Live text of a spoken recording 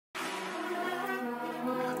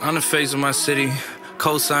On the face of my city,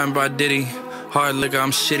 co-signed by Diddy. Hard liquor, I'm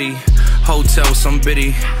shitty. Hotel, some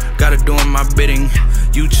biddy. Gotta doing my bidding.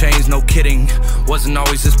 You changed, no kidding. Wasn't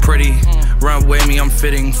always this pretty. Run with me, I'm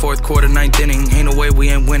fitting. Fourth quarter, ninth inning. Ain't no way we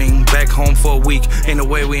ain't winning. Back home for a week. Ain't no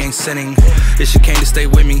way we ain't sinning. If she came to stay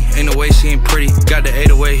with me, ain't no way she ain't pretty. Got the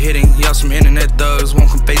 808 hitting. Y'all some internet thugs. Won't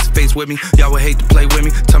come face to face with me. Y'all would hate to play with me.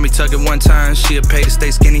 Tummy tuck it one time. She'll pay to stay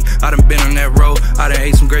skinny. I done been on that road. I done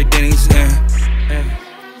ate some great Denny's.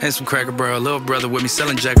 And some Cracker Barrel, little brother with me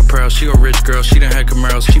selling Jack Apparel. She a rich girl, she done had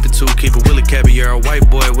Camaros. Keep it two, keep it Willie Caballero. White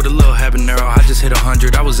boy with a little habanero. I just hit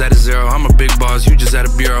 100, I was at a 0. I'm a big boss, you just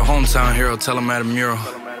at a bureau. Hometown hero, tell him at a mural.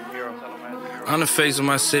 On the face of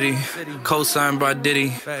my city, co-signed by Diddy.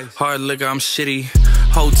 Hard liquor, I'm shitty.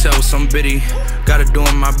 Hotel, some biddy. Gotta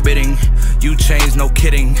doing my bidding. You changed, no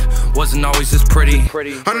kidding. Wasn't always this pretty.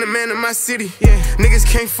 I'm the man of my city. Niggas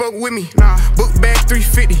can't fuck with me. Book bag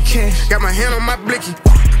 350. Got my hand on my blicky.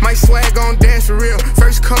 My swag on dance for real.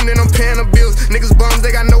 First come, then I'm paying the bills. Niggas bums,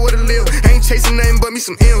 they got nowhere to live. I ain't chasing nothing but me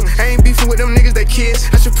some M's. I ain't beefing with them niggas, they kids.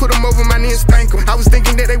 I should put them over my knee and spank them. I was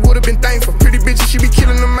thinking that they would've been thankful. Pretty bitches, she be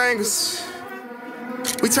killing them angles.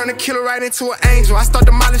 We turn a killer right into an angel. I start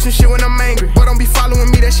demolishing shit when I'm angry. But don't be following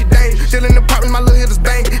me, that shit dangerous. Still in the problems, my little hitters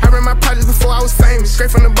banging. I ran my projects before I was famous. Straight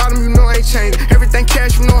from the bottom, you know I ain't changed. Everything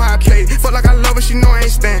cash, you know how I play. Fuck like I love her, she know I ain't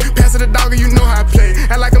stand. Pass her the dogger, you know how I play.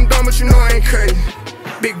 Act like I'm dumb, but you know I ain't crazy.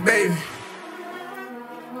 Big baby.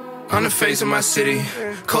 On the face of my city,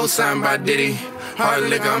 co-signed by Diddy. Hard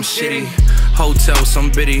liquor, I'm shitty. Hotel,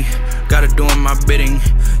 some biddy. Gotta doing my bidding.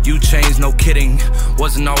 You changed, no kidding.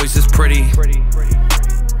 Wasn't always this pretty.